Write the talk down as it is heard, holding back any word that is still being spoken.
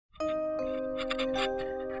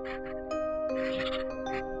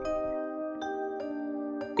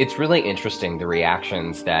It's really interesting, the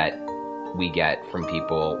reactions that we get from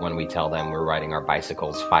people when we tell them we're riding our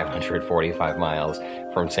bicycles 545 miles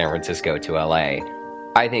from San Francisco to LA.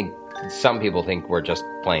 I think some people think we're just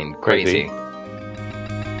plain crazy.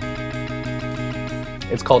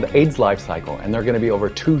 It's called AIDS Life Cycle, and there are going to be over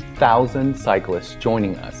 2,000 cyclists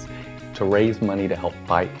joining us to raise money to help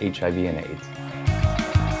fight HIV and AIDS.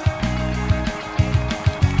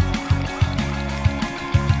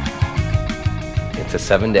 It's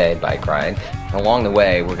a 7-day bike ride. Along the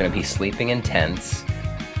way, we're going to be sleeping in tents,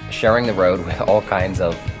 sharing the road with all kinds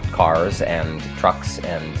of cars and trucks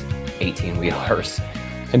and 18-wheelers.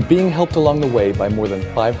 And being helped along the way by more than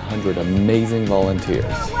 500 amazing volunteers.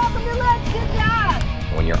 Welcome to Let's Good Job!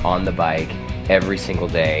 When you're on the bike every single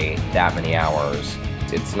day, that many hours,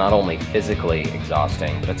 it's not only physically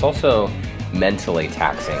exhausting, but it's also mentally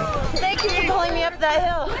taxing. Thank you for pulling me up that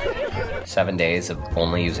hill. 7 days of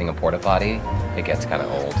only using a porta potty, it gets kind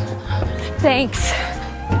of old. Thanks.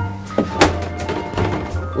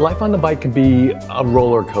 Life on the bike can be a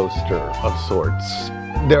roller coaster of sorts.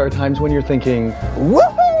 There are times when you're thinking,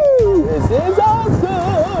 woohoo, this is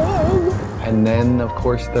awesome! And then, of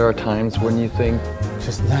course, there are times when you think,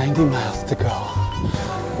 just 90 miles to go.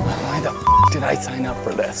 Why the f did I sign up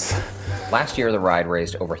for this? Last year, the ride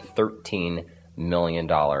raised over $13 million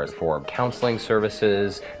for counseling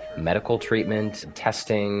services, medical treatment,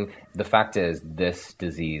 testing. The fact is, this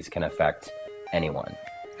disease can affect anyone.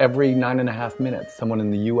 Every 9.5 minutes, someone in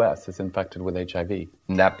the US is infected with HIV.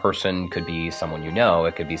 That person could be someone you know,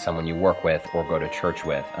 it could be someone you work with or go to church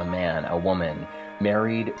with, a man, a woman,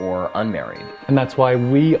 married or unmarried. And that's why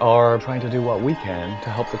we are trying to do what we can to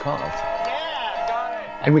help the cause. Yeah, got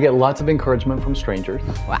it. And we get lots of encouragement from strangers.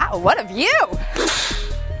 Wow, what a view!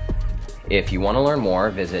 If you want to learn more,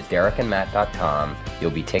 visit derrickandmatt.com.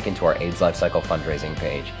 You'll be taken to our AIDS Life Cycle fundraising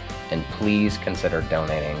page. And please consider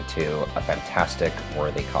donating to a fantastic,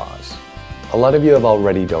 worthy cause. A lot of you have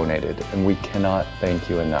already donated, and we cannot thank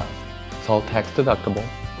you enough. It's all tax deductible.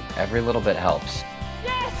 Every little bit helps.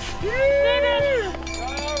 Yes! Did it!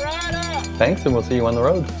 All right. Thanks, and we'll see you on the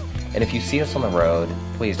road. And if you see us on the road,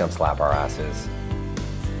 please don't slap our asses.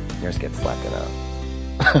 Yours gets slapped it up.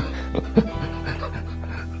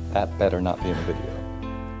 That better not be in the video.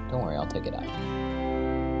 Don't worry, I'll take it out.